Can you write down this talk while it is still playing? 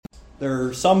There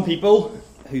are some people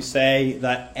who say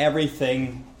that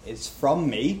everything is from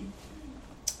me,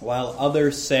 while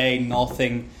others say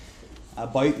nothing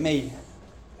about me.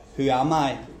 Who am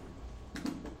I?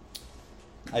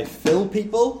 I fill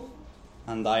people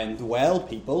and I indwell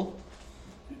people.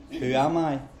 Who am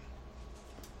I?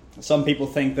 Some people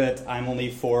think that I'm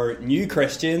only for new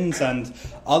Christians, and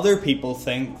other people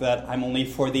think that I'm only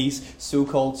for these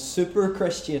so-called super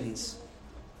Christians.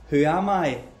 Who am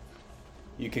I?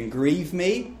 You can grieve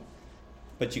me,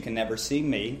 but you can never see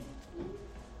me.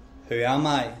 Who am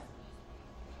I?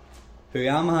 Who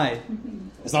am I?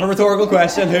 It's not a rhetorical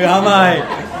question. Who am I?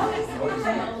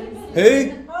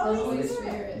 Who? Holy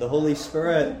Spirit. The Holy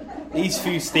Spirit. These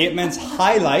few statements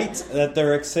highlight that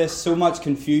there exists so much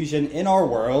confusion in our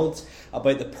world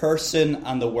about the person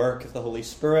and the work of the Holy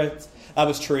Spirit. That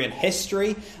was true in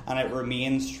history, and it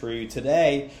remains true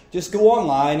today. Just go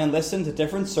online and listen to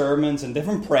different sermons and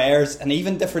different prayers and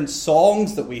even different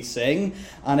songs that we sing,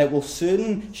 and it will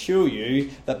soon show you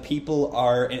that people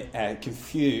are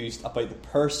confused about the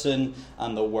person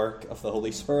and the work of the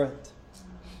Holy Spirit.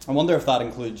 I wonder if that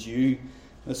includes you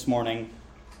this morning.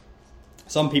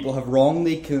 Some people have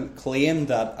wrongly claimed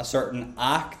that a certain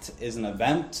act is an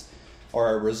event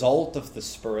or a result of the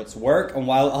Spirit's work, and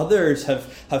while others have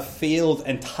failed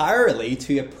entirely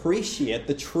to appreciate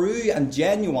the true and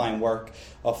genuine work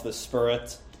of the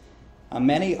Spirit, and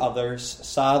many others,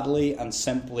 sadly and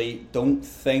simply, don't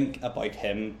think about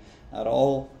Him at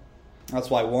all. That's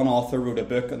why one author wrote a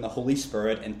book on the Holy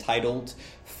Spirit entitled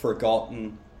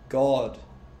Forgotten God.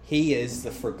 He is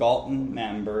the forgotten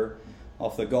member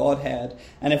of the Godhead.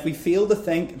 And if we fail to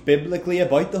think biblically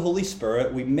about the Holy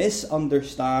Spirit, we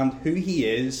misunderstand who He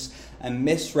is and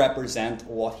misrepresent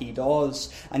what He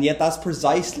does. And yet that's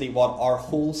precisely what our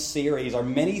whole series, our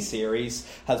mini-series,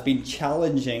 has been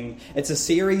challenging. It's a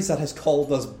series that has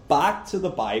called us back to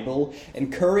the Bible,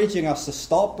 encouraging us to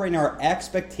stop bringing our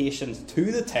expectations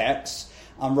to the text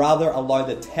and rather allow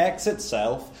the text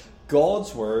itself,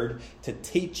 God's Word, to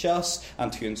teach us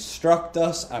and to instruct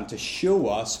us and to show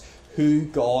us who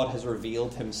God has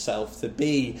revealed Himself to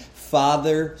be.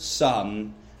 Father,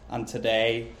 Son, and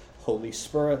today, Holy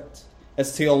Spirit.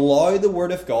 It's to allow the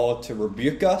Word of God to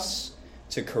rebuke us,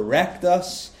 to correct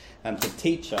us, and to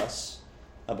teach us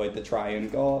about the triune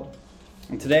God.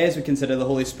 And today, as we consider the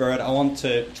Holy Spirit, I want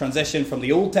to transition from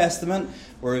the Old Testament,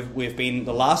 where we've been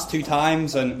the last two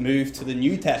times, and move to the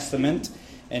New Testament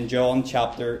in John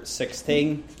chapter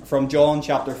 16. From John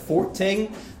chapter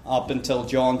 14 up until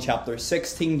John chapter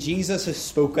 16, Jesus has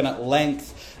spoken at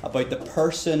length about the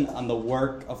person and the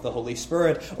work of the Holy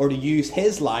Spirit, or to use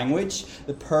his language,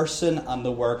 the person and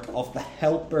the work of the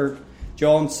Helper.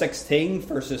 John 16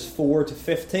 verses 4 to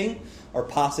 15, our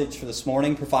passage for this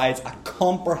morning, provides a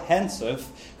comprehensive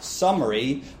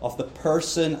summary of the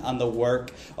person and the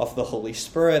work of the Holy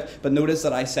Spirit. But notice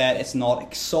that I said it's not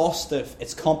exhaustive.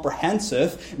 It's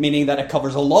comprehensive, meaning that it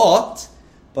covers a lot,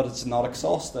 but it's not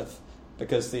exhaustive,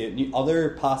 because the other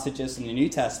passages in the New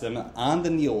Testament and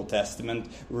in the Old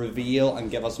Testament reveal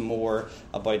and give us more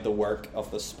about the work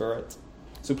of the Spirit.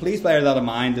 So please bear that in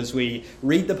mind as we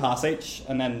read the passage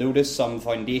and then notice some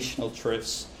foundational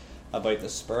truths about the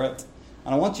Spirit.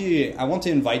 And I want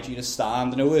to invite you to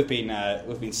stand. I know we've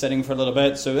been sitting for a little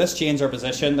bit, so let's change our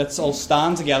position. Let's all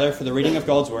stand together for the reading of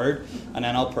God's Word, and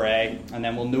then I'll pray, and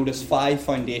then we'll notice 5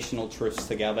 foundational truths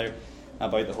together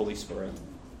about the Holy Spirit.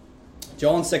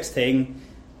 John 16,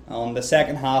 on the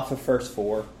second half of verse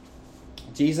 4,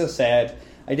 Jesus said,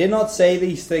 "I did not say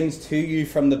these things to you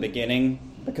from the beginning,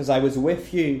 because I was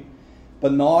with you,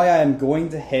 but now I am going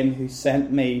to Him who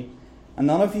sent me, and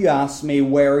none of you asked me,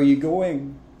 'Where are you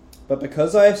going?' But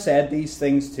because I have said these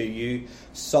things to you,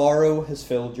 sorrow has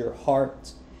filled your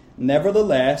heart.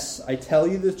 Nevertheless, I tell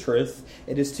you the truth,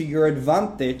 it is to your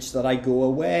advantage that I go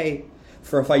away.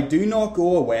 For if I do not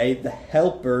go away, the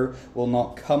Helper will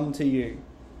not come to you.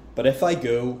 But if I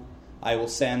go, I will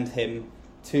send Him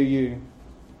to you.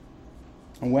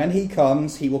 And when He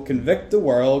comes, He will convict the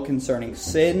world concerning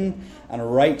sin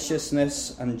and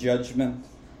righteousness and judgment.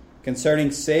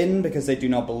 Concerning sin, because they do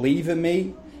not believe in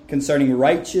me. Concerning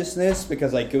righteousness,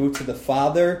 because I go to the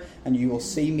Father, and you will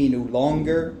see me no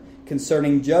longer.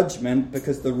 Concerning judgment,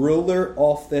 because the ruler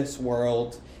of this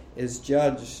world is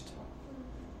judged.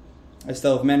 I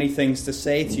still have many things to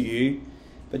say to you,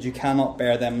 but you cannot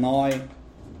bear them now.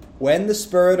 When the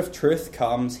Spirit of truth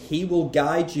comes, He will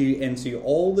guide you into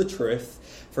all the truth,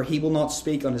 for He will not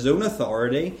speak on His own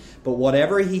authority, but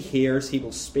whatever He hears He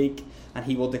will speak, and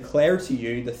He will declare to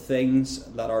you the things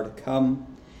that are to come.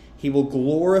 He will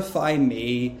glorify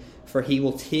me, for He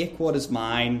will take what is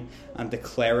mine and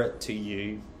declare it to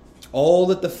you. All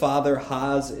that the Father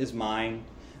has is mine.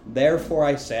 Therefore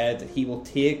I said that he will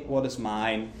take what is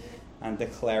mine and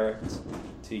declare it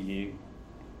to you.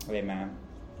 Amen.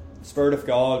 Spirit of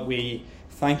God, we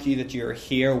thank you that you're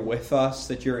here with us,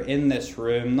 that you're in this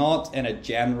room, not in a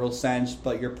general sense,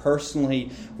 but you're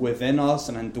personally within us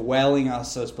and indwelling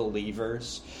us as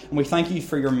believers. And we thank you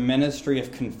for your ministry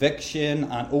of conviction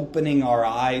and opening our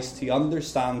eyes to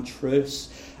understand truths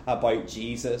about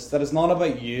Jesus. That it's not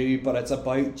about you, but it's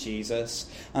about Jesus.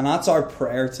 And that's our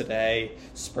prayer today,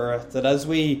 Spirit, that as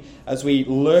we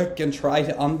look and try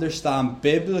to understand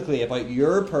biblically about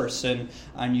your person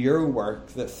and your work,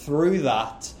 that through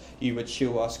that you would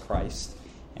show us Christ.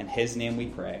 In his name we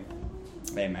pray.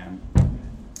 Amen.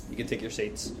 You can take your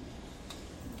seats.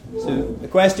 So the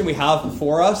question we have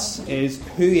before us is,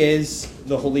 who is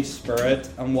the Holy Spirit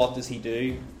and what does he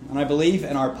do? And I believe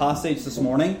in our passage this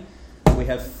morning we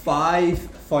have 5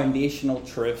 foundational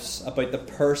truths about the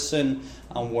person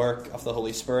and work of the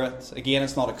Holy Spirit. Again,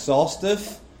 it's not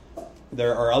exhaustive.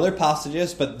 There are other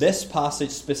passages, but this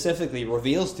passage specifically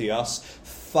reveals to us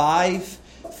 5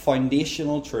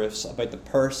 foundational truths about the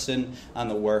person and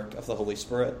the work of the Holy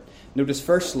Spirit. Notice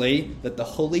firstly that the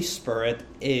Holy Spirit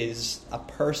is a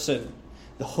person.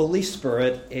 The Holy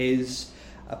Spirit is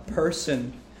a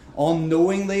person.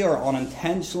 Unknowingly or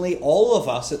unintentionally, all of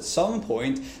us at some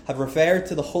point have referred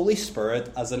to the Holy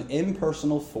Spirit as an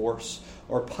impersonal force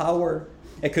or power.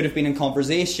 It could have been in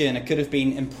conversation, it could have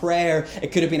been in prayer,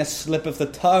 it could have been a slip of the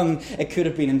tongue, it could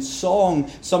have been in song.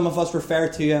 Some of us refer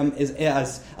to him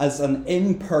as an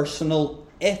impersonal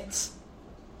it.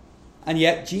 And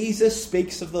yet Jesus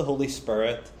speaks of the Holy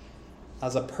Spirit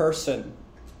as a person.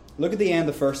 Look at the end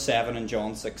of verse 7 in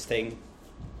John 16.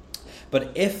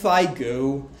 But if I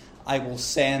go, I will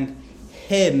send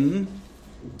him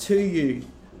to you.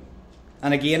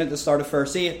 And again at the start of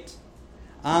verse 8.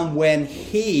 And when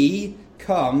he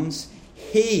comes,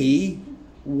 he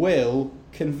will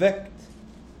convict.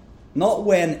 Not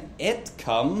when it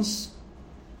comes,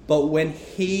 but when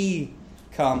he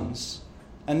comes.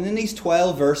 And in these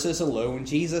 12 verses alone,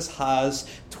 Jesus has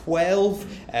 12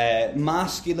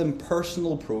 masculine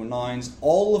personal pronouns,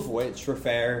 all of which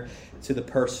refer to the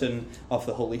person of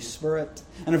the Holy Spirit.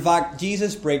 And in fact,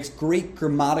 Jesus breaks Greek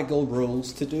grammatical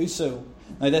rules to do so.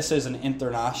 Now, this is an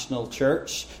international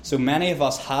church, so many of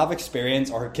us have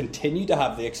experience or continue to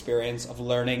have the experience of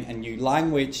learning a new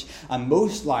language. And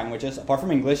most languages, apart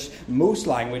from English, most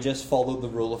languages follow the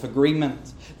rule of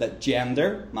agreement. That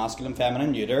gender, masculine,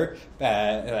 feminine, neuter,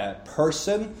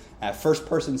 person, first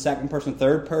person, second person,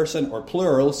 third person, or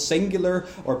plural, singular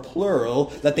or plural,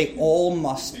 that they all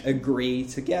must agree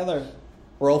together.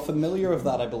 We're all familiar with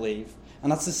that, I believe.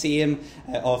 And that's the same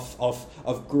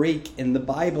of Greek in the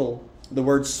Bible. The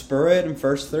word spirit in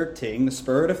verse 13, the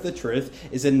spirit of the truth,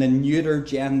 is in the neuter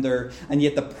gender, and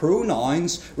yet the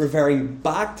pronouns referring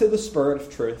back to the spirit of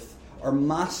truth are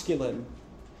masculine.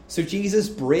 So Jesus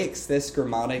breaks this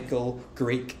grammatical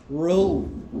Greek rule.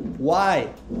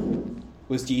 Why?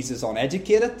 Was Jesus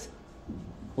uneducated?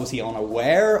 Was he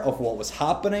unaware of what was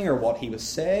happening or what he was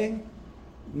saying?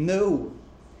 No.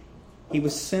 He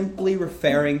was simply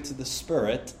referring to the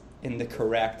Spirit in the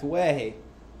correct way,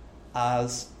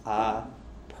 as a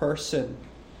person.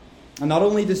 And not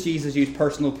only does Jesus use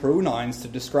personal pronouns to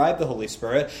describe the Holy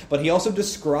Spirit, but he also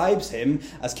describes him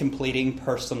as completing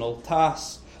personal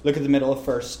tasks. Look at the middle of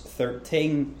verse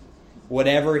 13.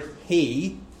 Whatever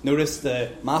he, notice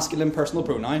the masculine personal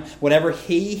pronoun, whatever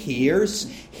he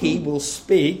hears, he will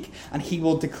speak, and he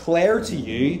will declare to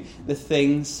you the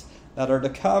things that are to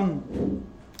come.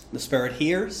 The Spirit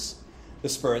hears, the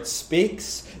Spirit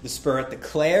speaks, the Spirit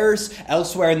declares.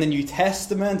 Elsewhere in the New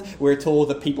Testament, we're told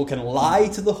that people can lie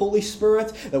to the Holy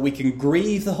Spirit, that we can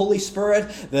grieve the Holy Spirit,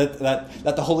 that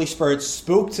the Holy Spirit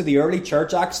spoke to the early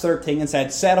church, Acts 13, and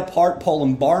said, set apart Paul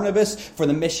and Barnabas for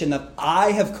the mission that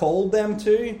I have called them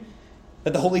to.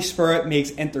 That the Holy Spirit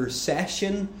makes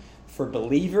intercession for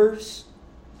believers.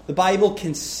 The Bible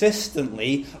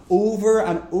consistently, over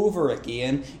and over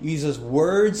again, uses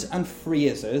words and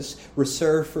phrases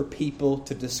reserved for people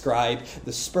to describe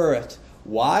the Spirit.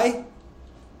 Why?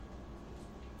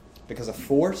 Because a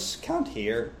force can't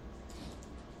hear,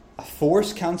 a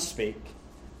force can't speak,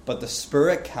 but the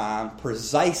Spirit can,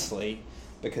 precisely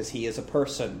because he is a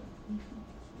person.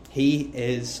 He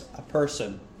is a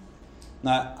person.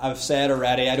 Now, I've said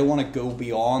already, I don't want to go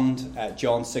beyond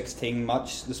John 16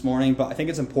 much this morning, but I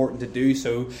think it's important to do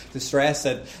so, to stress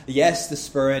that, yes, the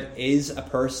Spirit is a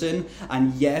person,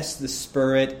 and yes, the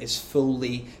Spirit is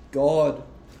fully God.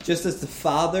 Just as the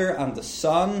Father and the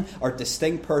Son are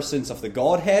distinct persons of the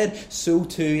Godhead, so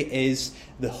too is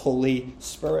the Holy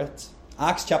Spirit.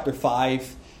 Acts chapter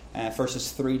 5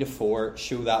 verses 3 to 4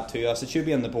 show that to us. It should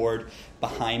be on the board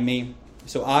behind me.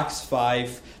 So Acts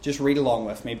 5, just read along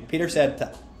with me. Peter said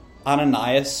to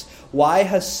Ananias, "Why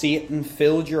has Satan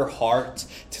filled your heart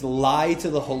to lie to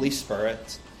the Holy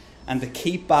Spirit and to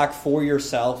keep back for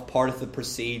yourself part of the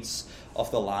proceeds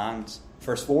of the land?"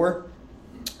 Verse 4,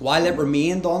 "While it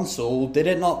remained unsold, did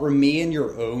it not remain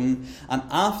your own? And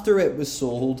after it was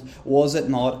sold, was it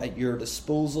not at your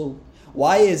disposal?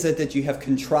 Why is it that you have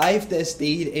contrived this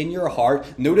deed in your heart?"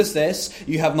 Notice this,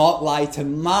 "You have not lied to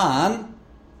man,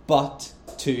 but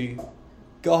to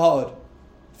God."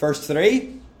 Verse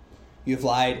 3, "You have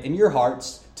lied in your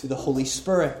hearts to the Holy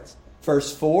Spirit."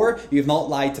 Verse 4, "You have not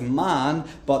lied to man,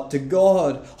 but to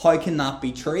God." How can that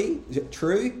be true? Is it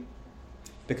true?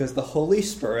 Because the Holy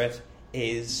Spirit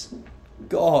is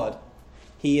God.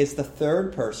 He is the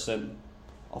third person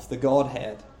of the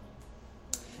Godhead.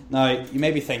 Now, you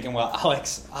may be thinking, well,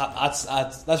 Alex,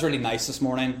 that's really nice this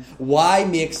morning. Why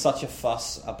make such a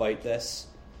fuss about this?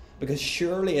 Because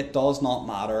surely it does not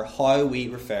matter how we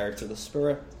refer to the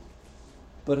Spirit.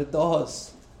 But it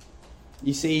does.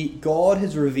 You see, God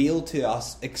has revealed to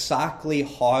us exactly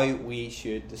how we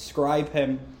should describe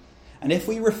Him. And if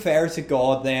we refer to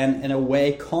God then in a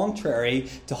way contrary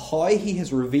to how He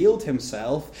has revealed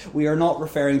Himself, we are not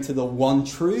referring to the one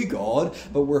true God,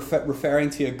 but we're referring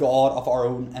to a God of our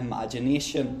own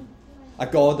imagination. A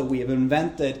God that we have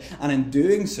invented. And in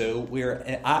doing so,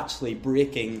 we're actually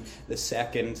breaking the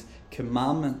second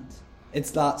commandment.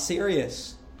 It's that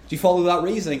serious. Do you follow that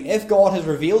reasoning? If God has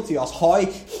revealed to us how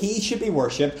He should be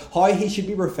worshipped, how He should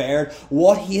be revered,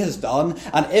 what He has done,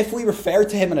 and if we refer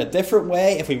to Him in a different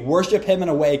way, if we worship Him in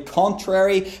a way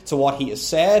contrary to what He has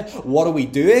said, what are we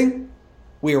doing?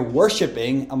 We are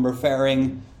worshipping and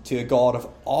referring to a God of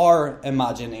our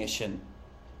imagination.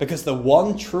 Because the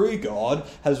one true God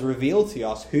has revealed to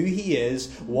us who He is,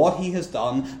 what He has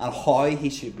done, and how He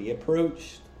should be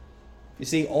approached. You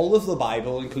see, all of the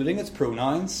Bible, including its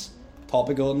pronouns,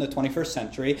 topical in the 21st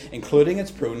century, including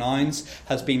its pronouns,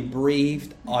 has been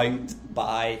breathed out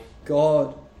by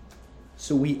God.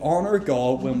 So we honour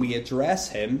God when we address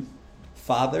Him,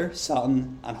 Father,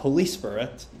 Son, and Holy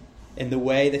Spirit, in the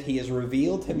way that He has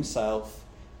revealed Himself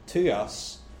to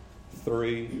us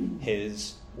through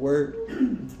His Word.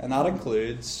 And that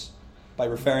includes by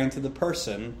referring to the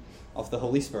person of the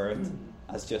Holy Spirit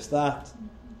as just that,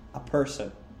 a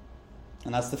person.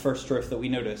 And that's the first truth that we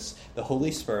notice. The Holy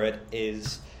Spirit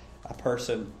is a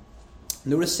person.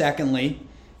 Notice, secondly,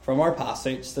 from our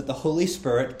passage, that the Holy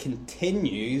Spirit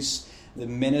continues the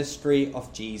ministry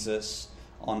of Jesus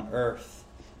on earth.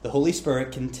 The Holy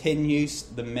Spirit continues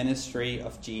the ministry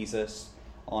of Jesus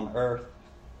on earth.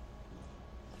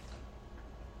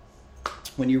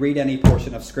 When you read any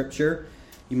portion of Scripture,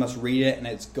 you must read it in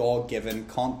its God-given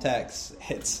context.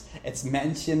 It's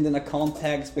mentioned in a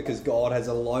context because God has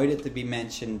allowed it to be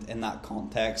mentioned in that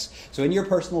context. So in your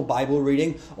personal Bible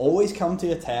reading, always come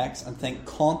to a text and think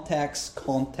context,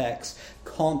 context,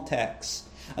 context.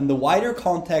 And the wider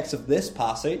context of this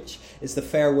passage is the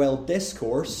farewell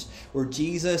discourse where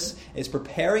Jesus is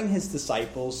preparing His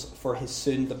disciples for His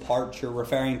soon departure,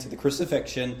 referring to the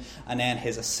crucifixion and then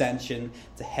His ascension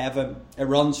to heaven. It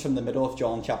runs from the middle of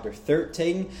John chapter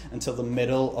 13 until the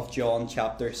middle of John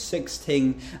chapter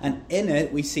 16. And in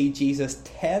it we see Jesus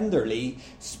tenderly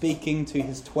speaking to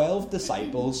His 12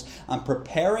 disciples and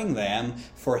preparing them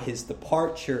for His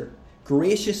departure,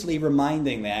 graciously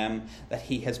reminding them that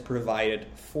He has provided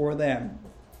for them.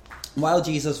 While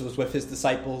Jesus was with His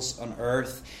disciples on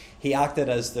earth, He acted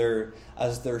as their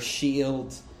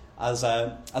shield, as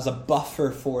a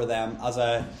buffer for them, as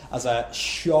a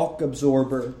shock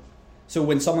absorber. So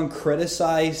when someone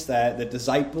criticized the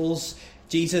disciples,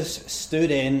 Jesus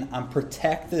stood in and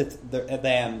protected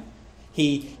them.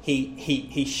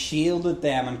 He shielded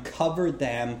them and covered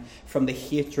them from the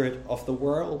hatred of the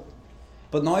world.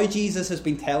 But now Jesus has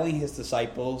been telling His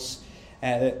disciples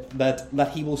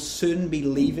that He will soon be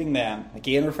leaving them.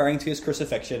 Again, referring to His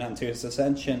crucifixion and to His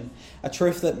ascension. A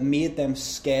truth that made them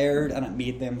scared and it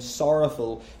made them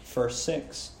sorrowful. Verse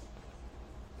 6.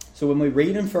 So when we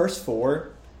read in verse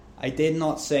 4, "I did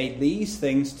not say these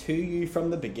things to you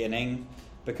from the beginning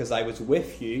because I was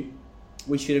with you,"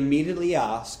 we should immediately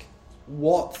ask,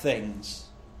 what things?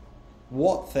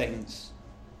 What things?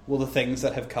 Well, the things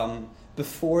that have come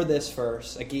before this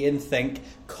verse. Again, think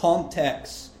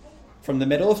context. From the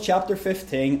middle of chapter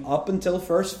 15 up until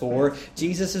verse 4,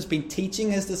 Jesus has been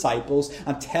teaching His disciples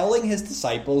and telling His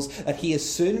disciples that He is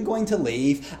soon going to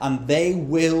leave and they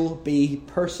will be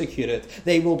persecuted.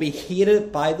 They will be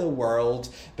hated by the world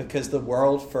because the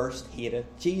world first hated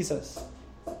Jesus.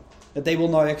 that they will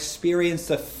now experience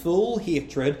the full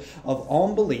hatred of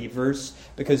unbelievers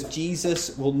because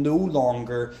Jesus will no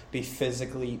longer be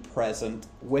physically present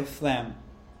with them.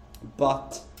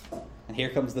 But, and here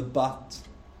comes the but,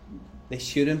 they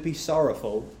shouldn't be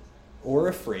sorrowful or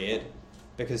afraid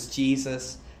because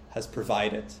Jesus has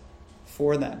provided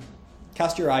for them.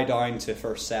 Cast your eye down to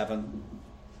verse 7.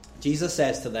 Jesus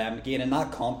says to them, again in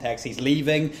that context, he's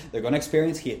leaving, they're going to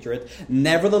experience hatred.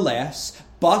 Nevertheless,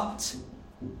 but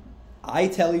I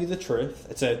tell you the truth,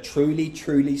 it's a truly,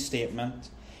 truly statement.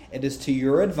 It is to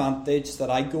your advantage that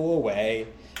I go away,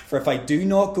 for if I do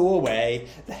not go away,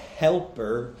 the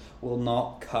Helper will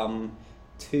not come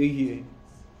to you.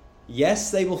 Yes,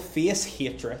 they will face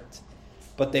hatred,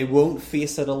 but they won't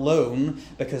face it alone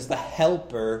because the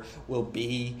Helper will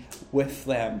be with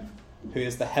them. Who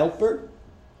is the Helper?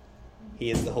 He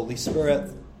is the Holy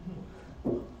Spirit.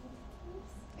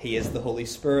 He is the Holy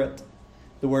Spirit.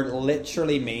 The word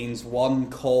literally means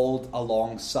one called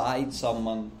alongside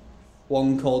someone.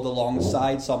 One called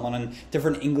alongside someone. And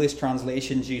different English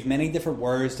translations use many different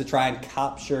words to try and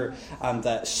capture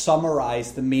and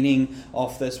summarize the meaning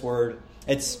of this word.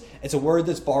 It's a word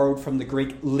that's borrowed from the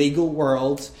Greek legal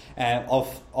world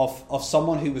of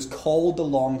someone who was called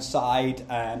alongside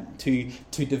to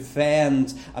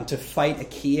defend and to fight a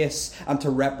case and to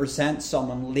represent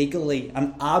someone legally.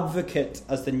 An advocate,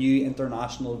 as the New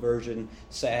International Version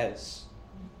says.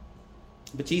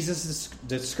 But Jesus'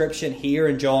 description here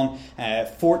in John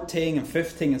 14 and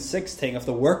 15 and 16 of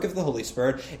the work of the Holy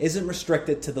Spirit isn't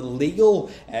restricted to the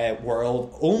legal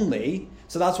world only.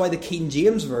 So that's why the King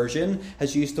James Version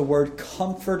has used the word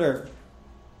comforter.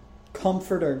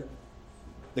 Comforter.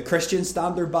 The Christian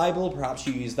Standard Bible, perhaps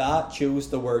you use that, chose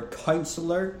the word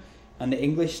counselor. And the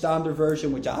English Standard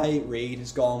Version, which I read,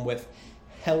 has gone with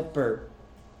helper.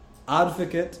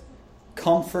 Advocate,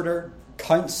 comforter,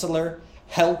 counselor,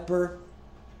 helper.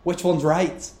 Which one's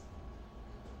right?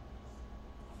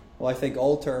 Well, I think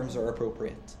all terms are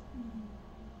appropriate.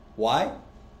 Why?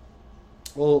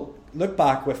 Well, look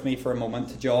back with me for a moment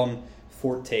to John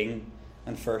 14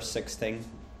 and verse 16.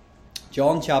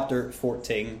 John chapter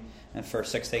 14 and verse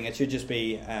 16. It should just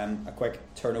be a quick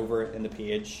turnover in the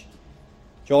page.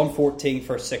 John 14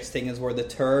 verse 16 is where the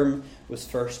term was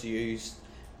first used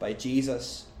by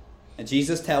Jesus. And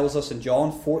Jesus tells us in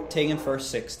John 14 and verse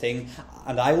 16,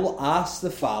 and I will ask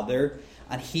the Father,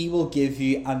 and he will give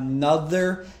you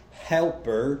another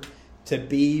helper to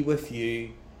be with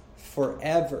you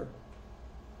forever.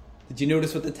 Did you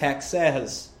notice what the text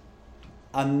says?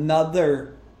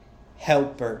 Another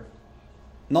helper.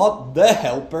 Not the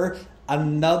helper,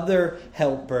 another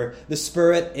helper. The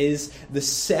Spirit is the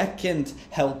second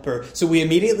helper. So we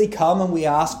immediately come and we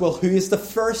ask, well, who is the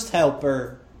first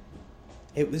helper?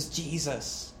 It was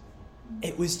Jesus.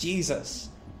 It was Jesus.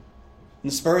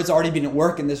 And the Spirit's already been at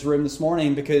work in this room this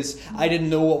morning because I didn't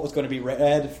know what was going to be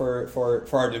read for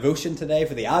our devotion today,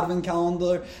 for the Advent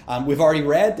calendar. We've already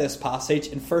read this passage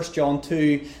in 1 John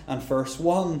 2 and verse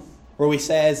 1, where he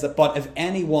says that, but if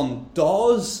anyone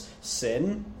does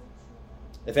sin,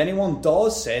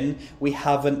 we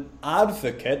have an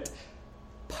advocate,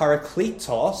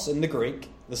 parakletos in the Greek,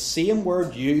 the same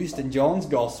word used in John's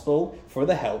Gospel for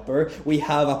the helper. We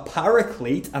have a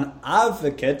paraclete, an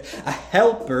advocate, a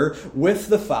helper with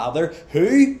the Father.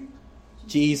 Who?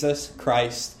 Jesus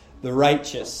Christ, the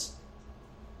righteous.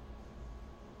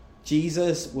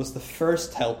 Jesus was the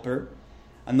first helper.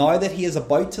 And now that he is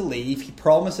about to leave, he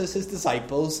promises his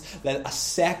disciples that a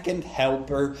second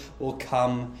helper will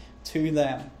come to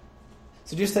them.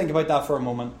 So just think about that for a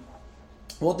moment.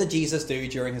 What did Jesus do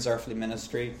during his earthly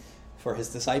ministry for his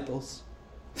disciples?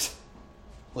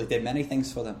 Well, he did many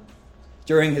things for them.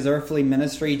 During his earthly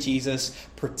ministry, Jesus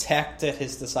protected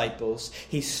his disciples.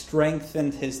 He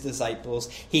strengthened his disciples.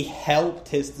 He helped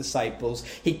his disciples.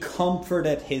 He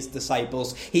comforted his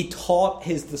disciples. He taught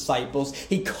his disciples.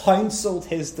 He counseled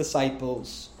his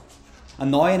disciples. And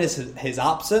now in his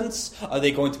absence, are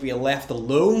they going to be left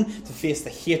alone to face the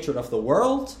hatred of the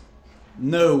world?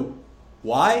 No.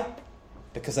 Why?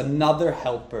 Because another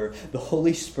helper, the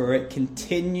Holy Spirit,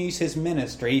 continues his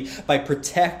ministry by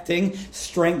protecting,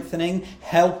 strengthening,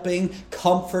 helping,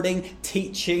 comforting,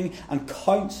 teaching, and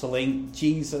counseling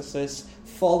Jesus'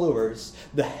 followers.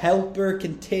 The helper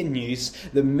continues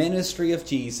the ministry of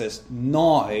Jesus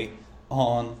now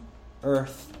on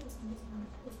earth.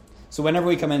 So whenever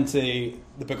we come into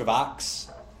the book of Acts,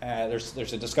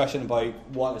 there's a discussion about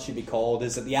what it should be called.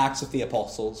 Is it the Acts of the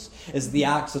Apostles? Is it the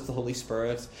Acts of the Holy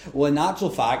Spirit? Well, in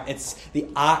actual fact, it's the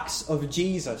Acts of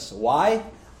Jesus. Why?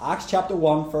 Acts chapter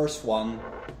 1, verse 1.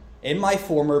 In my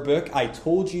former book, I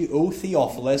told you, O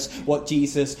Theophilus, what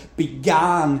Jesus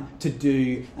began to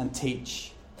do and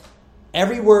teach.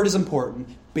 Every word is important.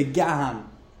 Began.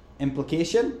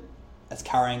 Implication? It's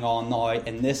carrying on now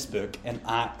in this book, in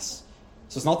Acts.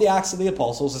 So it's not the Acts of the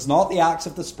Apostles, it's not the Acts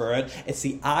of the Spirit, it's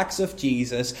the Acts of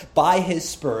Jesus by His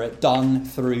Spirit done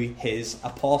through His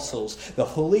Apostles. The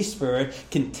Holy Spirit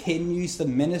continues the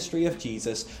ministry of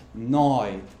Jesus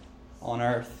now on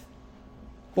earth.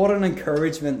 What an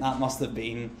encouragement that must have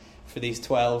been for these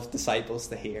 12 disciples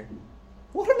to hear.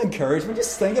 What an encouragement.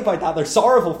 Just think about that. They're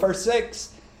sorrowful, verse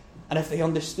 6. And if they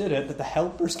understood it, that the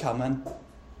Helper's coming,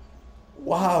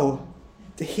 wow.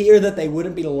 To hear that they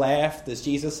wouldn't be left, as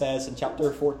Jesus says in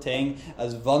chapter 14,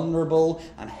 as vulnerable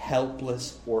and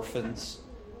helpless orphans.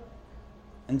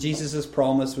 And Jesus'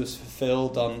 promise was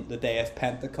fulfilled on the day of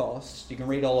Pentecost. You can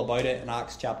read all about it in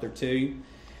Acts chapter 2.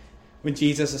 When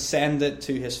Jesus ascended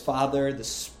to His Father, the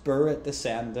Spirit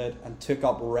descended and took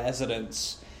up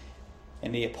residence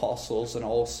in the apostles and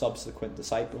all subsequent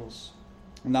disciples.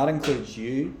 And that includes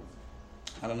you,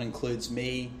 and it includes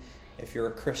me if you're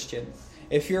a Christian.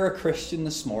 If you're a Christian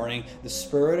this morning, the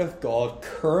Spirit of God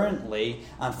currently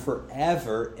and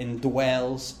forever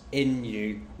indwells in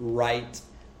you right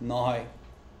now.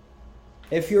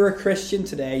 If you're a Christian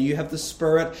today, you have the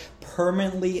Spirit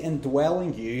permanently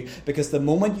indwelling you, because the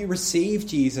moment you receive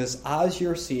Jesus as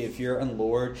your Saviour and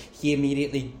Lord, He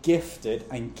immediately gifted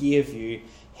and gave you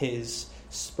His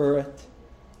Spirit.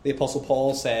 The Apostle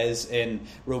Paul says in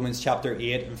Romans chapter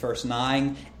 8 and verse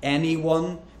 9,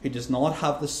 anyone who does not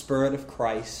have the Spirit of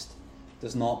Christ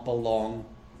does not belong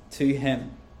to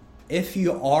Him. If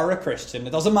you are a Christian,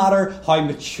 it doesn't matter how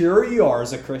mature you are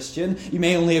as a Christian, you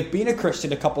may only have been a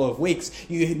Christian a couple of weeks,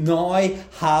 you now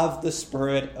have the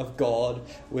Spirit of God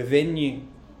within you.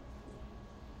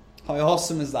 How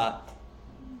awesome is that?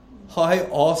 How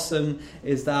awesome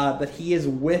is that He is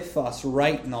with us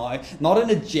right now, not in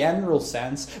a general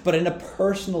sense, but in a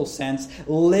personal sense,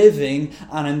 living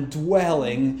and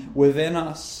indwelling within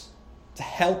us to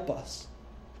help us.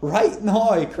 Right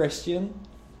now, Christian,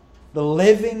 the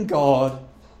living God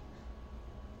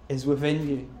is within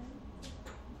you.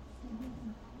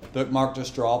 Bookmark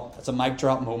just dropped. It's a mic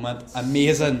drop moment.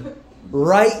 Amazing.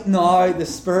 Right now, the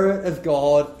Spirit of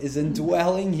God is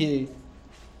indwelling you.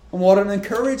 And what an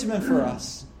encouragement for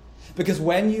us. Because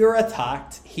when you're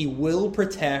attacked, He will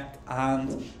protect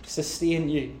and sustain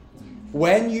you.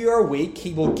 When you are weak,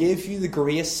 He will give you the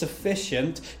grace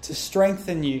sufficient to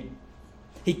strengthen you.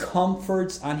 He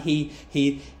comforts and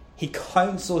He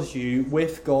counsels you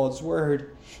with God's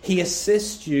Word. He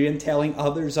assists you in telling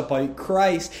others about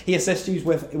Christ. He assists you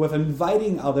with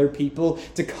inviting other people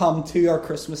to come to our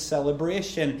Christmas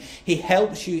celebration. He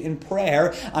helps you in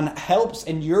prayer and helps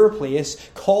in your place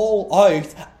call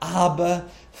out, Abba,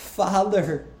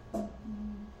 Father.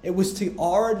 It was to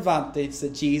our advantage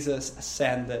that Jesus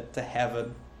ascended to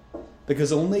heaven,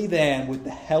 because only then would the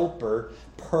Helper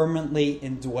permanently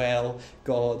indwell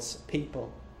God's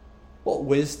people. What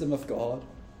wisdom of God.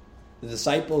 The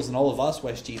disciples and all of us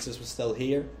wish Jesus was still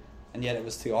here, and yet it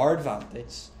was to our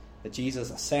advantage that Jesus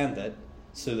ascended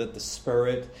so that the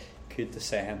Spirit could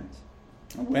descend.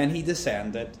 And when He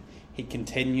descended, He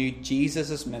continued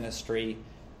Jesus' ministry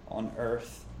on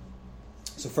earth.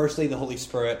 So firstly, the Holy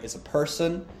Spirit is a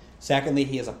person. Secondly,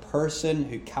 He is a person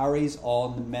who carries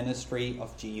on the ministry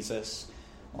of Jesus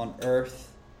on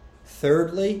earth.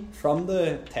 Thirdly, from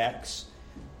the text,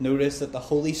 notice that the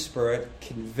Holy Spirit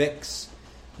convicts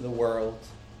the world.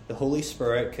 The Holy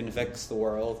Spirit convicts the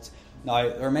world. Now,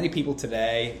 there are many people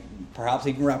today, perhaps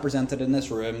even represented in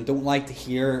this room, don't like to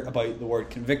hear about the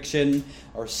word conviction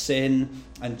or sin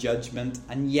and judgment,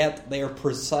 and yet they are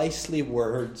precisely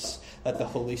words that the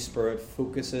Holy Spirit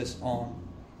focuses on.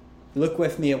 Look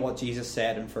with me at what Jesus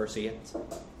said in verse 8.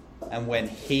 And when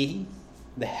He,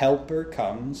 the Helper,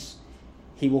 comes,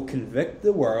 He will convict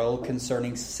the world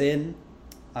concerning sin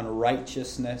and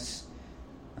righteousness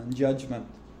and judgment.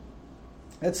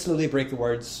 Let's slowly break the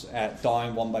words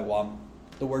down one by one.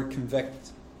 The word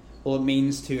convict, well, it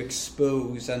means to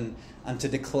expose and to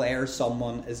declare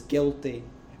someone as guilty.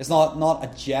 It's not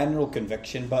a general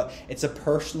conviction, but it's a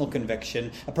personal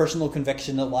conviction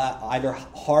that will either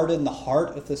harden the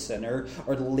heart of the sinner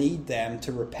or lead them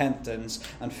to repentance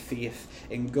and faith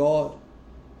in God.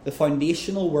 The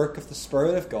foundational work of the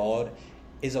Spirit of God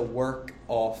is a work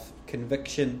of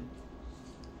conviction.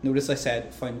 Notice I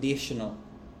said foundational.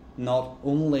 Not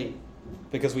only,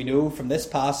 because we know from this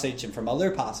passage and from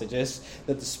other passages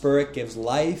that the Spirit gives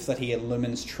life, that He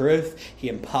illumines truth, He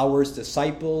empowers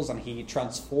disciples, and He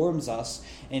transforms us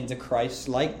into Christ's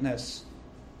likeness.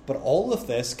 But all of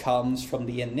this comes from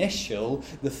the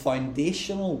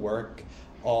foundational work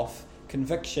of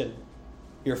conviction.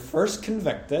 You're first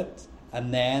convicted,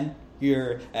 and then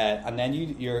you're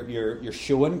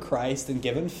shown Christ and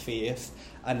given faith,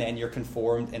 and then you're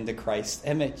conformed into Christ's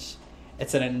image.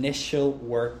 It's an initial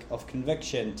work of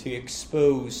conviction to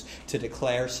expose, to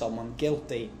declare someone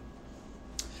guilty.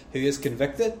 Who is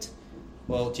convicted?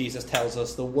 Well, Jesus tells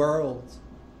us the world.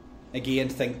 Again,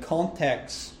 think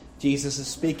context. Jesus is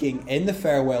speaking in the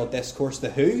farewell discourse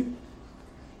to who?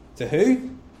 To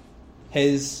who?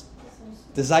 His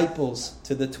disciples,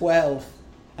 to the 12.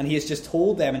 And he has just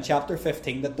told them in chapter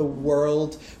 15 that the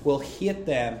world will hate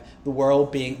them, the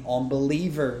world being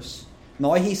unbelievers.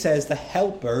 Now he says the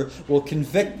Helper will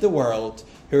convict the world.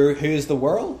 Who is the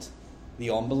world? The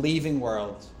unbelieving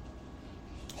world.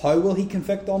 How will he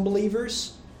convict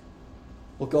unbelievers?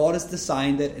 Well, God has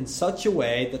designed it in such a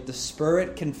way that the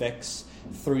Spirit convicts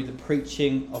through the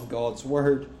preaching of God's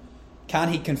Word. Can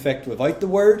he convict without the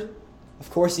Word? Of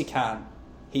course he can.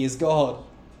 He is God.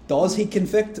 Does he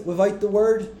convict without the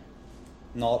Word?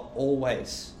 Not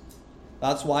always.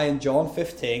 That's why in John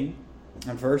 15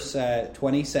 and verse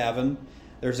 27,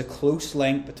 there's a close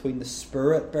link between the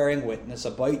Spirit bearing witness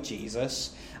about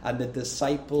Jesus and the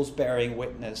disciples bearing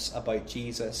witness about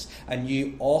Jesus. And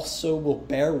you also will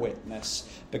bear witness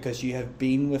because you have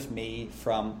been with me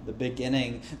from the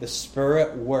beginning. The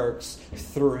Spirit works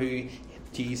through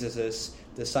Jesus'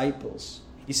 disciples.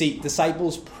 You see,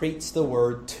 disciples preach the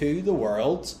word to the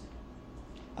world,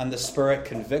 and the Spirit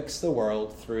convicts the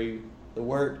world through the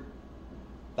word.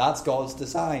 That's God's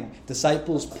design.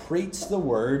 Disciples preach the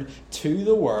word to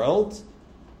the world,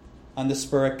 and the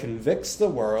Spirit convicts the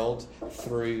world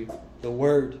through the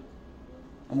word.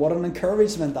 And what an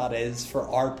encouragement that is for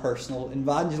our personal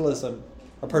evangelism,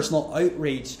 our personal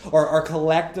outreach, or our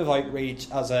collective outreach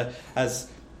as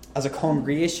a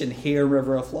congregation here in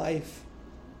River of Life.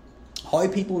 How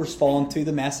people respond to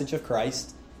the message of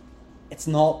Christ, it's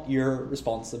not your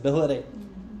responsibility.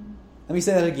 Let me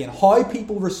say that again. How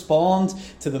people respond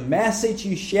to the message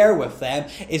you share with them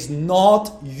is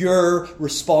not your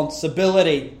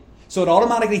responsibility. So it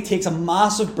automatically takes a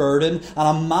massive burden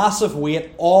and a massive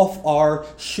weight off our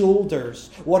shoulders.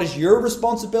 What is your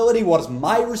responsibility? What is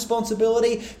my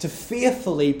responsibility? To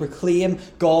faithfully proclaim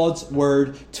God's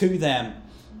word to them.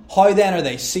 How then are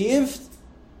they saved?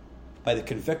 By the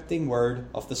convicting word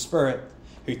of the Spirit,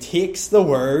 who takes the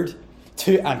word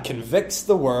and convicts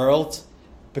the world,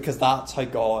 because that's how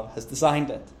God has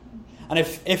designed it. And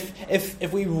if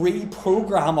we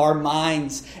reprogram our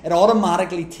minds, it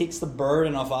automatically takes the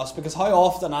burden off us. Because how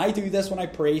often I do this when I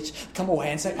preach, come away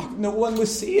and say, oh, no one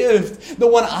was saved. No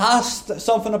one asked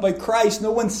something about Christ.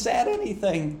 No one said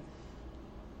anything.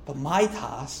 But my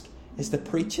task is to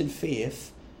preach in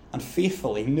faith and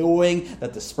faithfully, knowing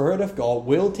that the Spirit of God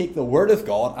will take the Word of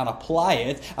God and apply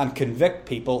it and convict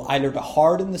people, either to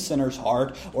harden the sinner's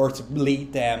heart or to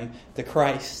lead them to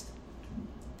Christ.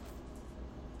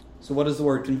 So what does the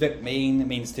word convict mean? It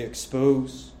means to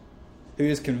expose. Who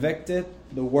is convicted?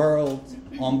 The world,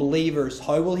 unbelievers.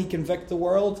 How will he convict the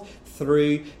world?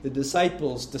 Through the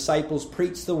disciples. Disciples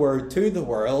preach the word to the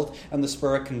world, and the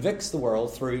Spirit convicts the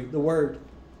world through the word.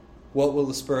 What will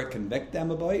the Spirit convict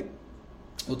them about?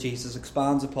 Well, Jesus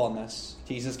expands upon this.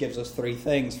 Jesus gives us three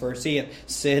things. Verse 8,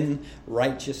 sin,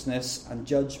 righteousness, and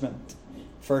judgment.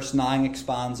 Verse 9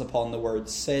 expands upon the word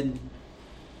sin.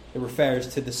 It refers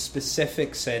to the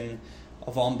specific sin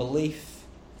of unbelief.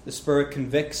 The Spirit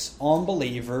convicts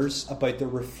unbelievers about their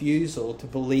refusal to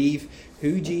believe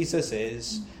who Jesus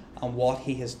is and what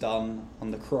he has done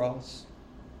on the cross.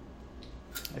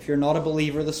 If you're not a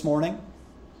believer this morning,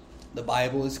 the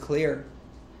Bible is clear.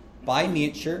 By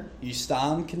nature, you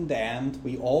stand condemned.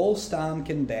 We all stand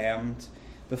condemned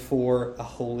before a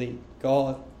holy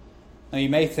God. Now, you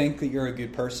may think that you're a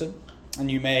good person,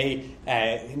 and you may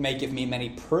give me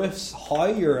many proofs how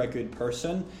you're a good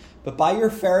person, but by your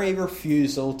very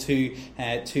refusal to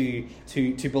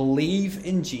believe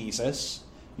in Jesus,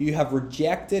 you have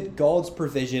rejected God's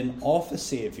provision of a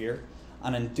Saviour,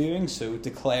 and in doing so,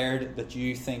 declared that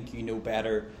you think you know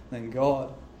better than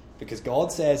God. Because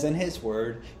God says in his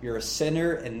word, you're a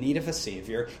sinner in need of a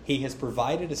Saviour. He has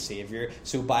provided a Saviour.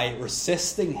 So by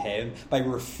resisting him, by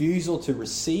refusal to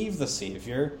receive the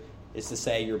Saviour, is to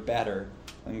say you're better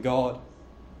than God.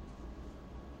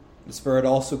 The Spirit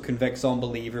also convicts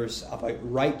unbelievers about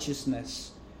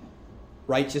righteousness.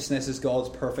 Righteousness is God's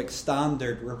perfect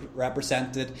standard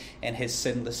represented in his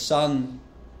sinless Son.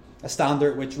 A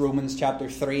standard which Romans chapter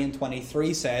 3 and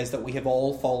 23 says that we have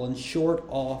all fallen short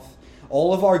of.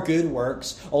 All of our good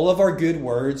works, all of our good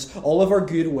words, all of our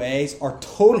good ways are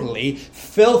totally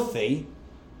filthy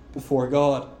before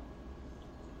God.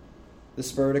 The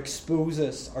Spirit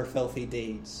exposes our filthy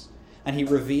deeds. And He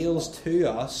reveals to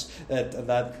us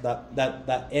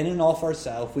that in and of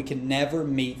ourselves we can never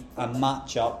meet and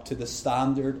match up to the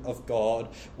standard of God,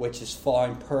 which is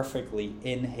found perfectly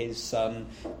in His Son,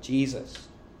 Jesus.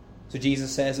 So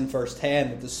Jesus says in verse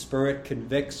 10 that the Spirit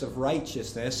convicts of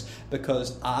righteousness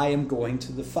because I am going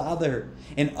to the Father.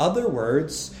 In other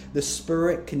words, the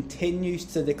Spirit continues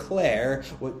to declare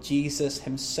what Jesus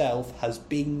Himself has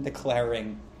been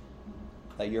declaring.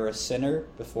 That you're a sinner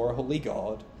before a holy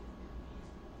God.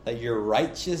 That your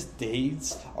righteous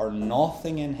deeds are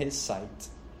nothing in His sight.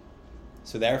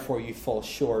 So therefore you fall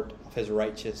short of His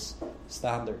righteous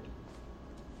standard.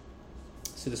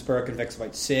 So the Spirit convicts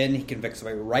about sin, He convicts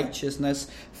about righteousness.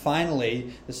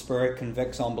 Finally, the Spirit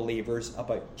convicts unbelievers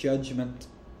about judgment.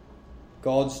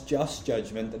 God's just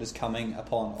judgment that is coming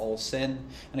upon all sin.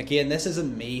 And again, this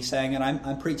isn't me saying it,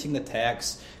 I'm preaching the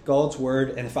text. God's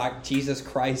Word, in fact, Jesus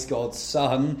Christ, God's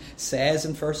Son, says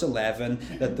in verse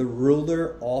 11 that the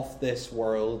ruler of this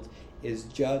world is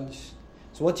judged.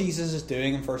 So what Jesus is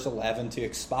doing in verse 11 to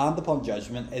expand upon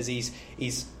judgment is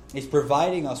He's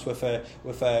providing us with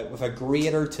a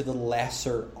greater to the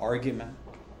lesser argument.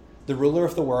 The ruler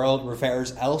of the world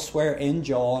refers elsewhere in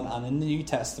John and in the New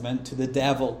Testament to the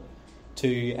devil,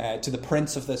 to the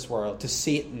prince of this world, to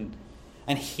Satan.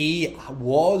 And he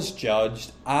was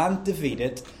judged and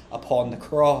defeated upon the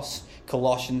cross.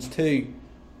 Colossians 2.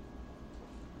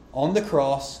 On the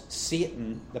cross,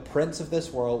 Satan, the prince of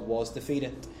this world, was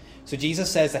defeated. So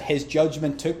Jesus says that His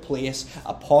judgment took place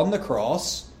upon the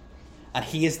cross, and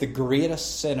He is the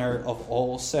greatest sinner of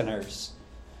all sinners.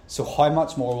 So how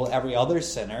much more will every other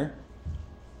sinner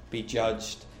be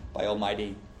judged by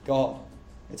Almighty God?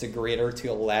 It's a greater to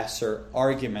a lesser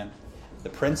argument. The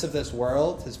prince of this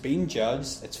world has been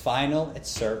judged. It's final,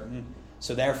 it's certain.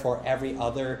 So therefore every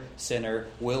other sinner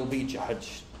will be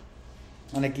judged.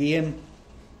 And again,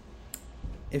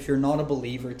 if you're not a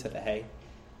believer today,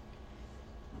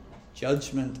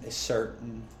 judgment is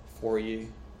certain for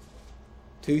you.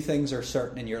 Two things are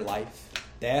certain in your life: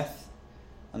 death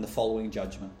and the following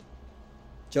judgment.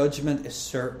 Judgment is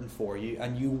certain for you,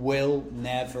 and you will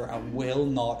never and will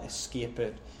not escape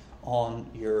it on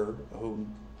your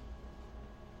own.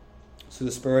 So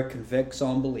the Spirit convicts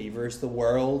unbelievers, the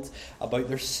world, about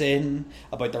their sin,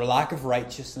 about their lack of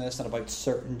righteousness, and about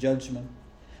certain judgment.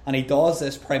 And He does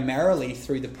this primarily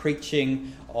through the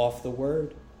preaching of the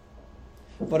Word.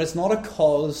 But it's not a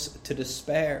cause to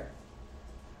despair.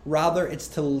 Rather, it's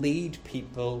to lead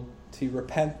people to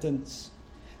repentance.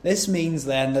 This means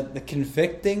then that the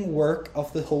convicting work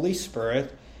of the Holy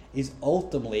Spirit is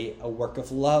ultimately a work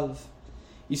of love.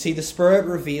 You see, the Spirit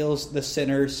reveals the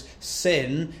sinner's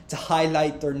sin to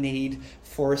highlight their need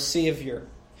for a Saviour.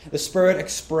 The Spirit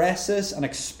expresses and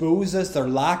exposes their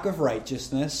lack of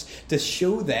righteousness to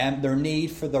show them their need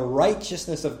for the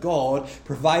righteousness of God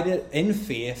provided in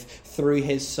faith through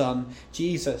His Son,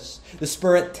 Jesus. The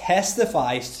Spirit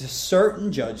testifies to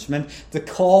certain judgment to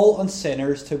call on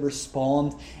sinners to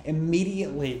respond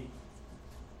immediately.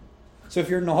 So if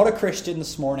you're not a Christian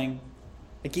this morning,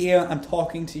 again, I'm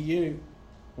talking to you.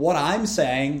 What I'm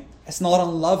saying, it's not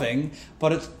unloving,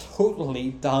 but it's totally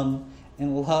done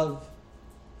in love.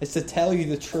 It's to tell you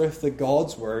the truth that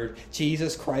God's Word,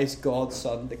 Jesus Christ, God's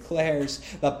Son, declares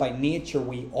that by nature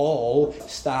we all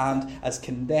stand as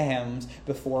condemned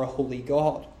before a holy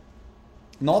God.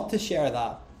 Not to share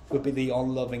that would be the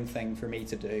unloving thing for me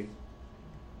to do.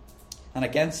 And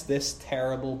against this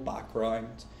terrible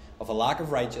background of a lack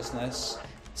of righteousness,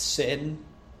 sin,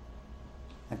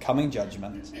 and coming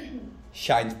judgment,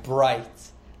 shines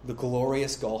bright the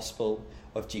glorious gospel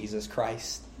of Jesus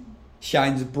Christ.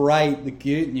 Shines bright the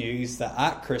good news that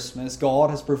at Christmas God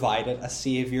has provided a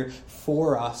Saviour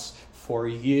for us, for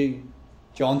you.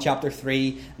 John chapter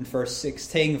 3 and verse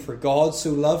 16, for God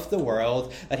so loved the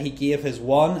world that He gave His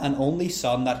one and only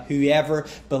Son, that whoever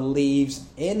believes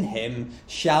in Him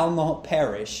shall not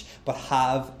perish but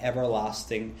have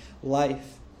everlasting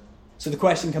life. So the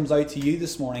question comes out to you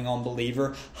this morning,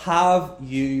 unbeliever: have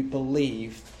you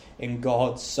believed in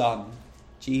God's Son,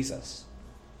 Jesus?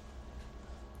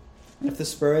 If the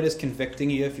Spirit is convicting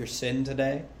you of your sin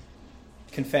today,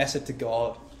 confess it to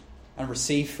God and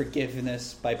receive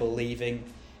forgiveness by believing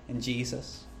in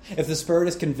Jesus. If the Spirit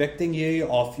is convicting you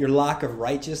of your lack of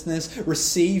righteousness,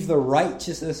 receive the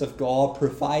righteousness of God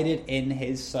provided in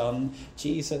His Son,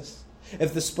 Jesus.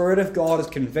 If the Spirit of God is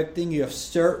convicting you of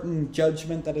certain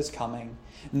judgment that is coming,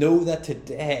 know that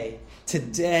today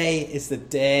is the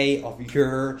day of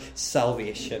your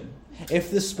salvation. If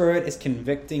the Spirit is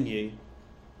convicting you,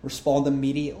 respond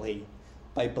immediately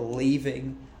by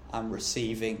believing and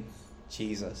receiving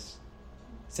Jesus.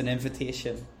 It's an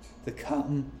invitation to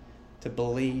come, to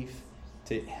believe,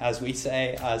 to, as we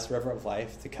say, as River of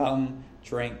Life, to come,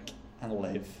 drink, and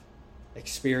live.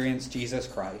 Experience Jesus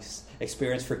Christ,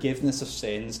 experience forgiveness of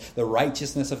sins, the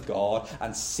righteousness of God,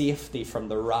 and safety from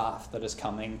the wrath that is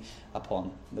coming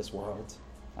upon this world.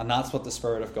 And that's what the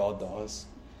Spirit of God does.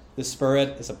 The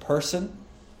Spirit is a person.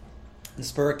 The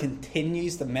Spirit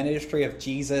continues the ministry of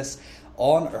Jesus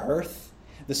on earth.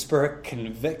 The Spirit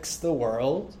convicts the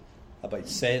world about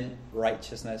sin,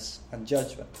 righteousness, and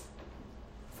judgment.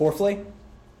 Fourthly,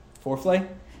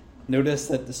 notice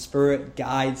that the Spirit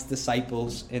guides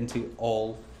disciples into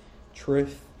all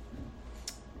truth.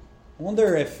 I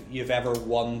wonder if you've ever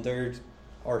wondered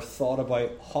or thought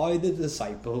about how the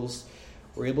disciples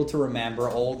were able to remember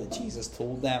all that Jesus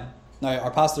told them. Now,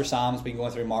 our Pastor Sam's been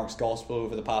going through Mark's Gospel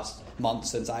over the past month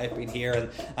since I've been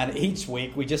here, and each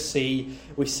week we see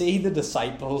the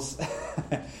disciples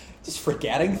just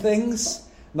forgetting things,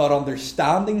 not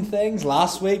understanding things.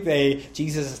 Last week,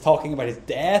 Jesus is talking about his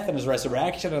death and his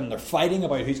resurrection, and they're fighting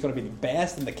about who's going to be the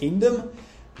best in the kingdom.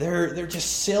 They're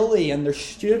just silly and they're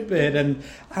stupid, and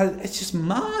it's just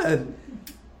mad.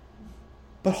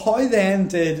 But how then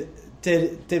did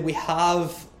we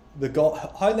have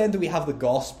how then do we have the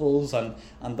Gospels and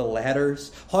the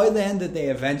letters? How then did they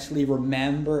eventually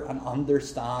remember and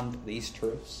understand these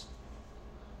truths?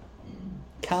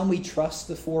 Can we trust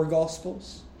the four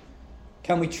Gospels?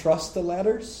 Can we trust the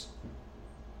letters?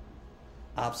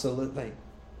 Absolutely.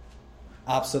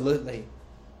 Absolutely.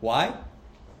 Why?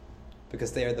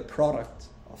 Because they are the product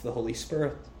of the Holy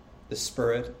Spirit, the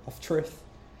Spirit of truth.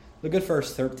 Look at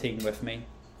verse 13 with me.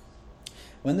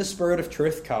 When the Spirit of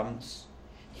truth comes,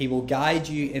 he will guide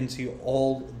you into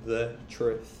all the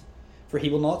truth. For he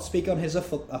will not speak on his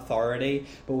authority,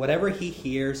 but whatever he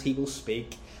hears, he will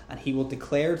speak, and he will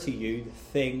declare to you the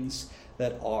things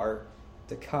that are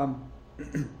to come.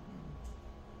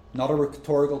 Not a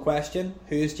rhetorical question.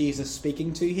 Who is Jesus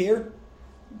speaking to here?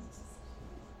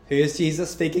 Who is Jesus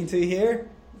speaking to here?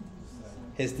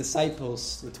 His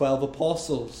disciples, the 12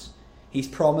 apostles. He's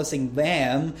promising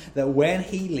them that when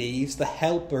he leaves, the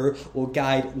Helper will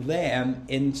guide them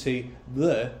into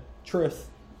the truth.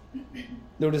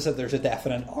 Notice that there's a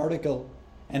definite article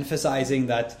emphasizing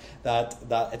that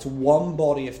it's one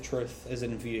body of truth is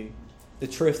in view. The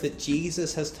truth that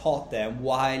Jesus has taught them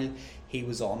while he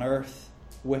was on earth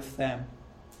with them.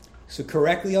 So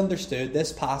correctly understood,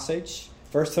 this passage,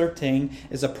 verse 13,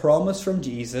 is a promise from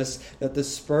Jesus that the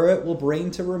Spirit will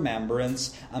bring to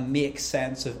remembrance and make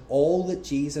sense of all that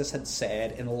Jesus had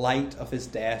said in light of his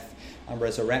death and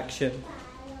resurrection.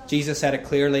 Jesus said it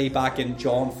clearly back in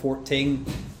John 14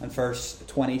 and verse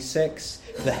 26.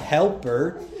 The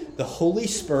Helper, the Holy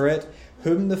Spirit,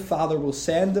 whom the Father will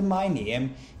send in my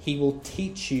name, he will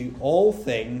teach you all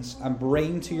things and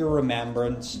bring to your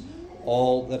remembrance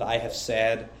all that I have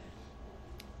said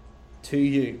to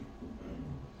you.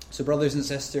 So, brothers and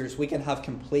sisters, we can have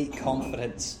complete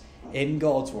confidence in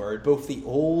God's Word, both the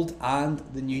Old and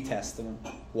the New Testament.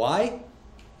 Why?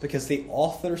 Because the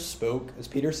author spoke, as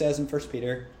Peter says in 1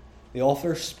 Peter, the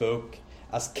author spoke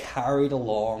as carried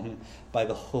along by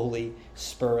the Holy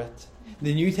Spirit.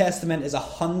 The New Testament is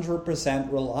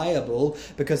 100% reliable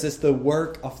because it's the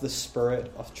work of the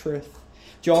Spirit of truth.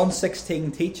 John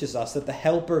 16 teaches us that the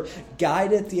Helper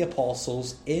guided the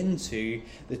apostles into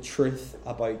the truth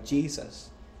about Jesus.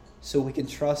 So we can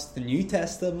trust the New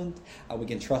Testament and we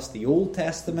can trust the Old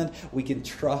Testament. We can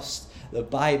trust the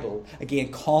Bible.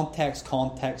 Again, context.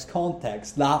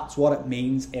 That's what it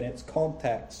means in its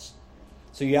context.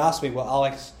 So you ask me, well,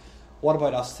 Alex, what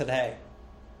about us today?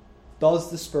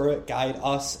 Does the Spirit guide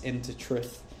us into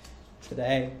truth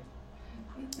today?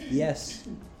 Yes.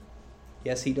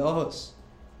 Yes, he does.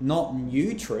 Not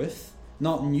new truth,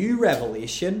 not new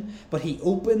revelation, but he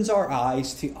opens our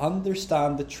eyes to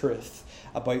understand the truth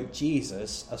about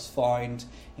Jesus as found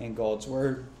in God's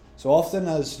Word. So often,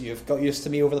 as you've got used to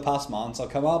me over the past months, I'll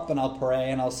come up and I'll pray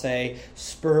and I'll say,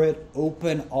 Spirit,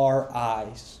 open our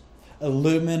eyes,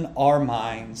 illumine our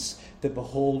minds to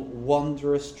behold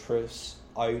wondrous truths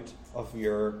out of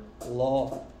your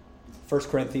law. 1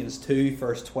 Corinthians 2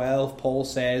 verse 12, Paul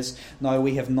says, Now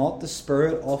we have not the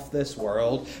spirit of this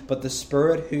world, but the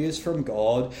Spirit who is from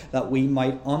God, that we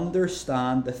might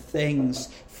understand the things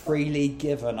freely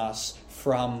given us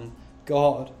from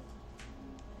God.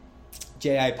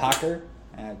 J.I. Packer,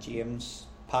 James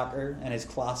Packer, in his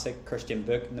classic Christian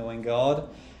book, Knowing God,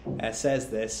 says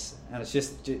this, and it's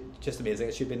just amazing.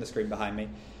 It should be on the screen behind me.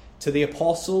 To the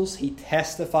apostles, he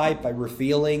testified by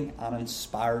revealing and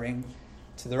inspiring.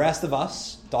 To the rest of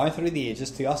us, down through the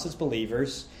ages, to us as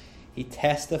believers, He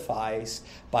testifies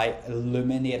by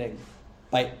illuminating,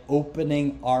 by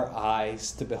opening our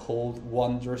eyes to behold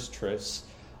wondrous truths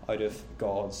out of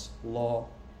God's law.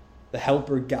 The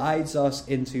Helper guides us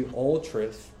into all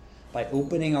truth by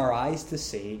opening our eyes to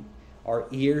see, our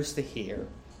ears to hear,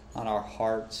 and our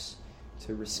hearts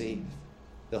to receive.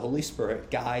 The Holy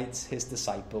Spirit guides his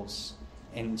disciples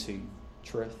into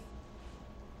truth.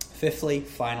 Fifthly,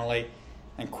 finally,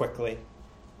 and quickly,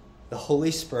 the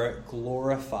Holy Spirit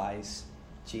glorifies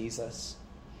Jesus.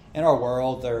 In our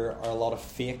world, there are a lot of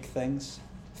fake things.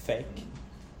 Fake,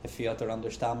 if you don't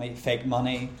understand me. Fake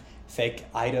money, fake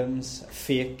items,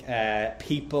 fake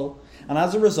people. And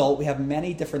as a result, we have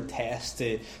many different tests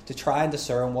to try and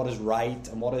discern what is right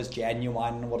and what is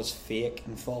genuine and what is fake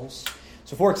and false.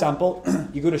 So, for example,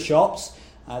 you go to shops.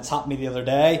 It's happened to me the other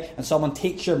day, and someone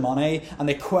takes your money and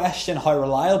they question how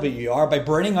reliable you are by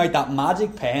bringing out that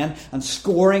magic pen and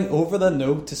scoring over the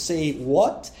note to see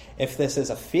what if this is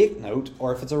a fake note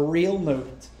or if it's a real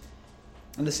note.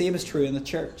 And the same is true in the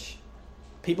church.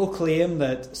 People claim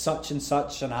that such and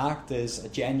such an act is a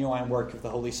genuine work of the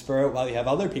Holy Spirit, while you have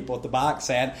other people at the back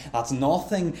saying that's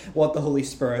nothing what the Holy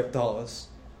Spirit does.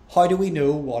 How do we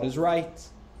know what is right?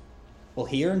 Well,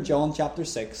 here in John chapter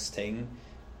 16,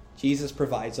 Jesus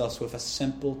provides us with a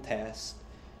simple test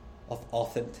of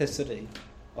authenticity,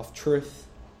 of truth.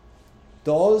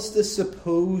 Does the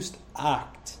supposed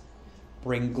act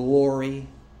bring glory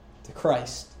to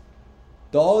Christ?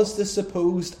 Does the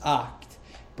supposed act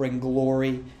bring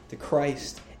glory to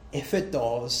Christ? If it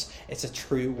does, it's a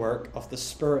true work of the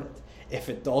Spirit. If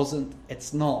it doesn't,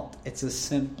 it's not. It's as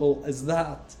simple as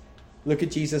that. Look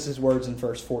at Jesus' words in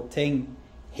verse 14.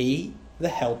 He, the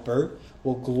Helper,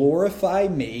 will glorify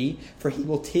me, for he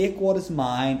will take what is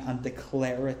mine and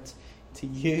declare it to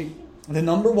you. The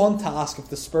number one task of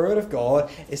the Spirit of God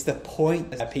is to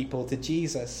point people to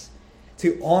Jesus,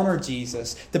 to honour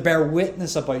Jesus, to bear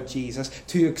witness about Jesus,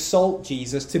 to exalt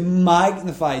Jesus, to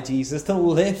magnify Jesus, to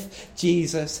lift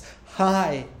Jesus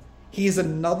high. He is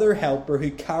another helper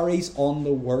who carries on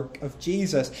the work of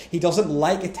Jesus. He doesn't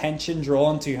like attention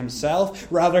drawn to himself.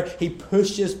 Rather, he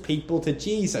pushes people to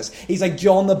Jesus. He's like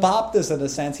John the Baptist in a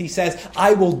sense. He says,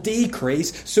 I will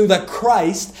decrease so that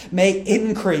Christ may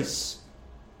increase.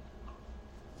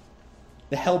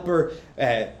 The helper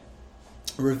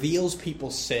reveals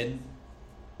people's sin.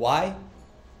 Why?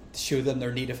 To show them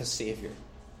their need of a Saviour,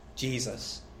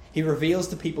 Jesus. He reveals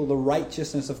to people the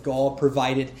righteousness of God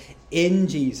provided in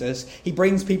Jesus. He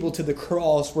brings people to the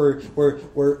cross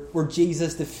where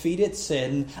Jesus defeated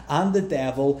sin and the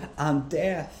devil and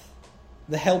death.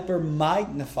 The helper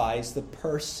magnifies the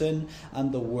person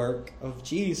and the work of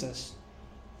Jesus.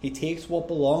 He takes what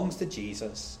belongs to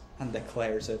Jesus and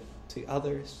declares it to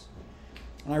others.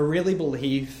 And I really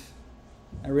believe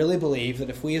that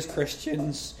if we as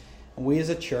Christians and we as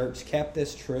a church kept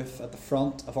this truth at the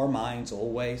front of our minds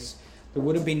always, there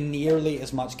wouldn't be nearly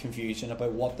as much confusion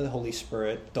about what the Holy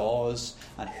Spirit does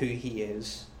and who he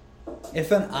is.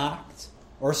 If an act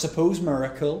or a supposed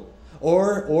miracle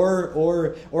or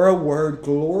a word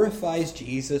glorifies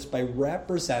Jesus by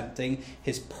representing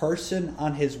his person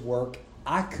and his work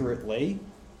accurately,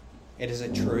 it is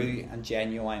a true and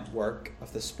genuine work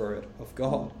of the Spirit of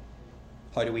God.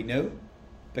 How do we know?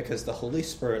 Because the Holy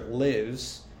Spirit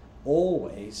lives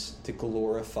always to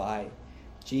glorify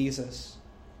Jesus.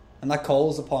 And that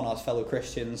calls upon us, fellow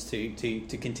Christians,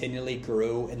 to continually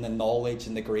grow in the knowledge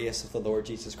and the grace of the Lord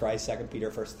Jesus Christ, 2 Peter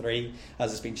verse 3,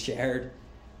 as has been shared.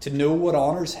 To know what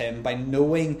honours him by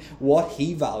knowing what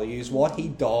he values, what he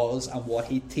does, and what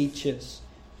he teaches.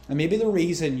 And maybe the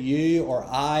reason you or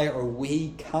I or we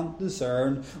can't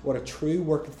discern what a true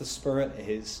work of the Spirit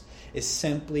is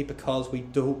simply because we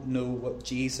don't know what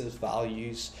Jesus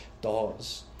values,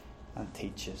 does, and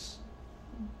teaches.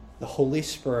 The Holy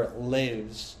Spirit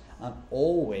lives and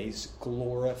always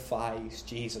glorifies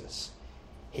Jesus.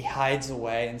 He hides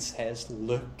away and says,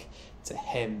 look to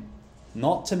him,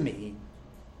 not to me,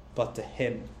 but to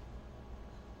him.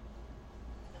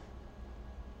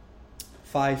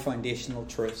 5 foundational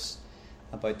truths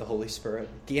about the Holy Spirit.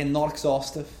 Again, not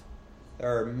exhaustive.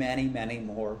 There are many, many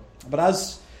more. But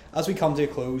as we come to a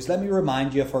close, let me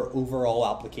remind you of our overall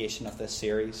application of this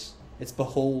series. It's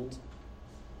behold.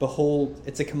 Behold,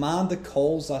 it's a command that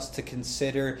calls us to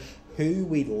consider who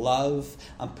we love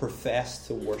and profess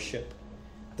to worship.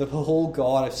 The behold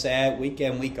God, I've said week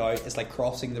in, week out, is like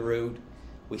crossing the road.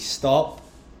 We stop,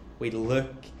 we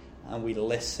look, and we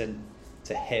listen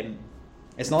to him.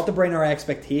 It's not to bring our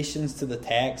expectations to the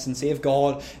text and see if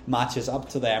God matches up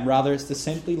to them. Rather, it's to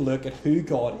simply look at who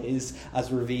God is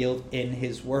as revealed in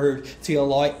His Word, to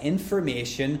allow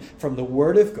information from the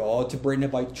Word of God to bring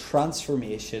about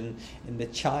transformation in the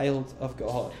child of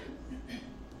God.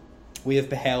 We have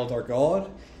beheld our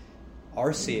God,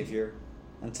 our Saviour,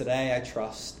 and today I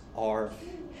trust our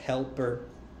Helper,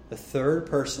 the third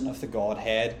person of the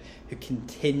Godhead, who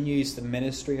continues the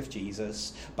ministry of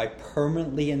Jesus by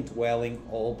permanently indwelling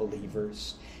all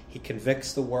believers. He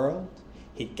convicts the world,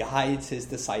 He guides His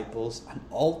disciples, and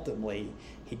ultimately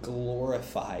He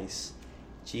glorifies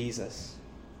Jesus.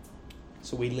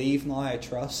 So we leave now, I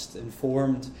trust,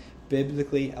 informed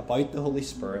biblically about the Holy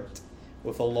Spirit,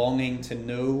 with a longing to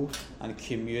know and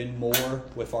commune more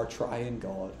with our triune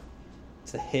God.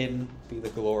 To Him be the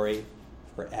glory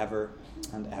forever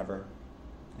and ever.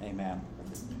 Amen.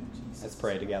 Let's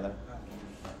pray together.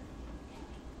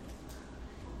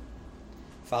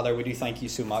 Father, we do thank You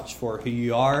so much for who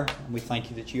You are. And we thank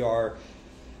You that You are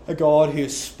a God who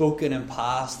has spoken in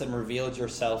past and revealed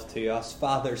Yourself to us,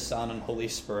 Father, Son, and Holy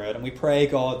Spirit. And we pray,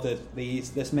 God, that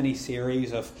this mini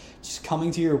series of just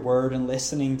coming to Your Word and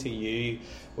listening to You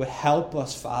would help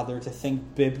us, Father, to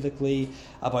think biblically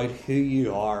about who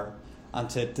You are and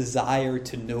to desire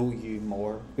to know You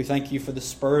more. We thank You for the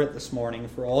Spirit this morning,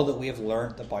 for all that we have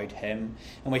learnt about Him.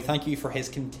 And we thank You for His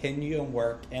continuing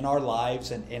work in our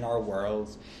lives and in our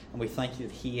world. And we thank You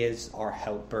that He is our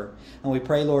helper. And we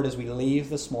pray, Lord, as we leave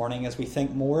this morning, as we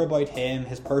think more about Him,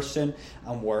 His person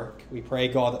and work, we pray,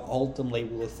 God, that ultimately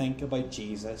we will think about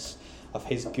Jesus, of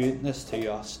His goodness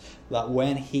to us, that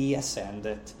when He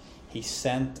ascended, He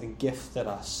sent and gifted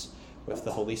us with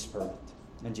the Holy Spirit.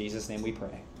 In Jesus' name we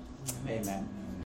pray. Amen.